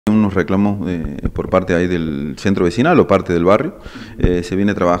Unos reclamos por parte ahí del centro vecinal o parte del barrio. Se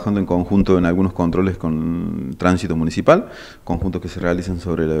viene trabajando en conjunto en algunos controles con tránsito municipal, conjuntos que se realizan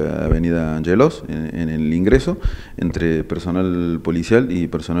sobre la avenida Angelos, en el ingreso, entre personal policial y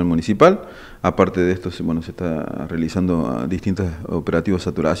personal municipal. Aparte de esto, bueno, se está realizando distintos operativos de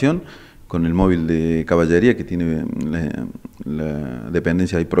saturación, con el móvil de caballería que tiene la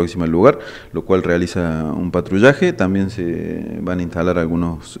dependencia ahí próxima al lugar, lo cual realiza un patrullaje. También se van a instalar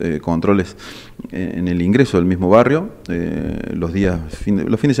algunos controles en el ingreso del mismo barrio, los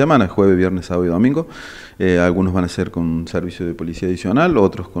fines de semana, jueves, viernes, sábado y domingo. Algunos van a ser con servicio de policía adicional,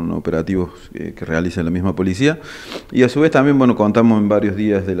 otros con operativos que realiza la misma policía. Y a su vez también, bueno, contamos en varios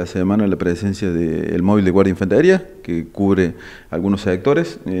días de la semana la presencia del móvil de guardia de infantería, que cubre algunos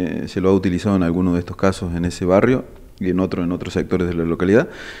sectores. Se lo ha utilizado en algunos de estos casos en ese barrio y en otros sectores de la localidad.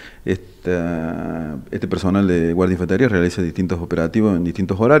 Este personal de guardia de infantería realiza distintos operativos en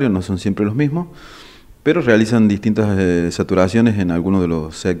distintos horarios, no son siempre los mismos, pero realizan distintas saturaciones en algunos de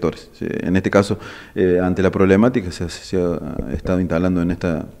los sectores. En este caso, ante la problemática, se ha estado instalando en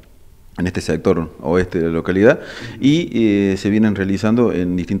este sector oeste de la localidad y se vienen realizando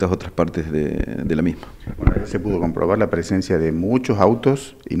en distintas otras partes de la misma. Bueno, ¿se pudo comprobar la presencia de muchos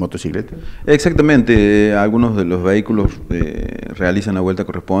autos y motocicletas? Exactamente, algunos de los vehículos realizan la vuelta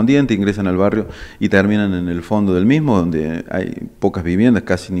correspondiente, ingresan al barrio y terminan en el fondo del mismo, donde hay pocas viviendas,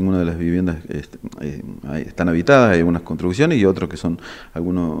 casi ninguna de las viviendas están habitadas, hay algunas construcciones y otros que son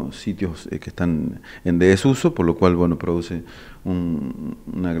algunos sitios que están en desuso, por lo cual, bueno, produce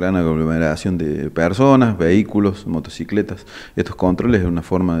una gran aglomeración de personas, vehículos, motocicletas. Estos controles es una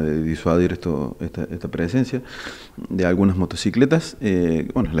forma de disuadir esta presencia de algunas motocicletas.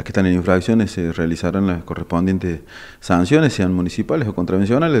 Bueno, las que están en infracciones se realizarán las correspondientes sanciones, sean municipales o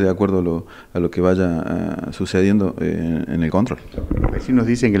contravencionales, de acuerdo a lo que vaya sucediendo en el control. Los vecinos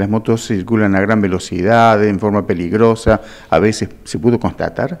dicen que las motos circulan a gran velocidad, en forma peligrosa. ¿A veces se pudo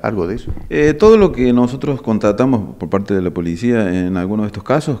constatar algo de eso? Todo lo que nosotros constatamos por parte de la policía en algunos de estos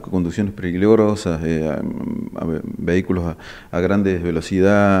casos, conducciones peligrosas, vehículos a grandes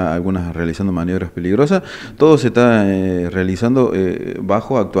velocidad, algunas realizando maniobras peligrosas, todo se está realizando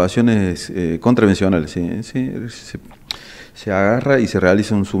bajo actuaciones contravencionales. Se agarra y se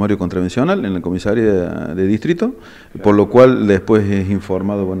realiza un sumario contravencional en la comisaría de distrito, por lo cual después es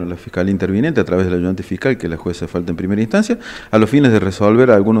informado, bueno, la fiscalía interviniente a través del ayudante fiscal, que es la jueza de falta en primera instancia, a los fines de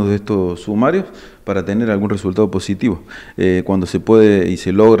resolver algunos de estos sumarios para tener algún resultado positivo. Cuando se puede y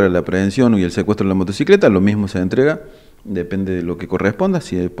se logra la aprehensión y el secuestro de la motocicleta, lo mismo se entrega. Depende de lo que corresponda,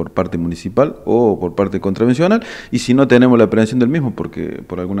 si es por parte municipal o por parte contravencional, y si no tenemos la aprehensión del mismo, porque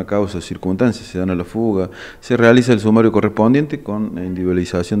por alguna causa o circunstancia se dan a la fuga, se realiza el sumario correspondiente con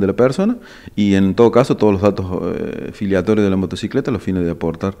individualización de la persona, y en todo caso todos los datos filiatorios de la motocicleta, a los fines de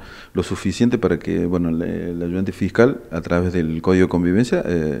aportar lo suficiente para que, bueno, el ayudante fiscal, a través del Código de Convivencia,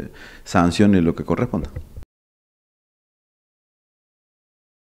 sancione lo que corresponda.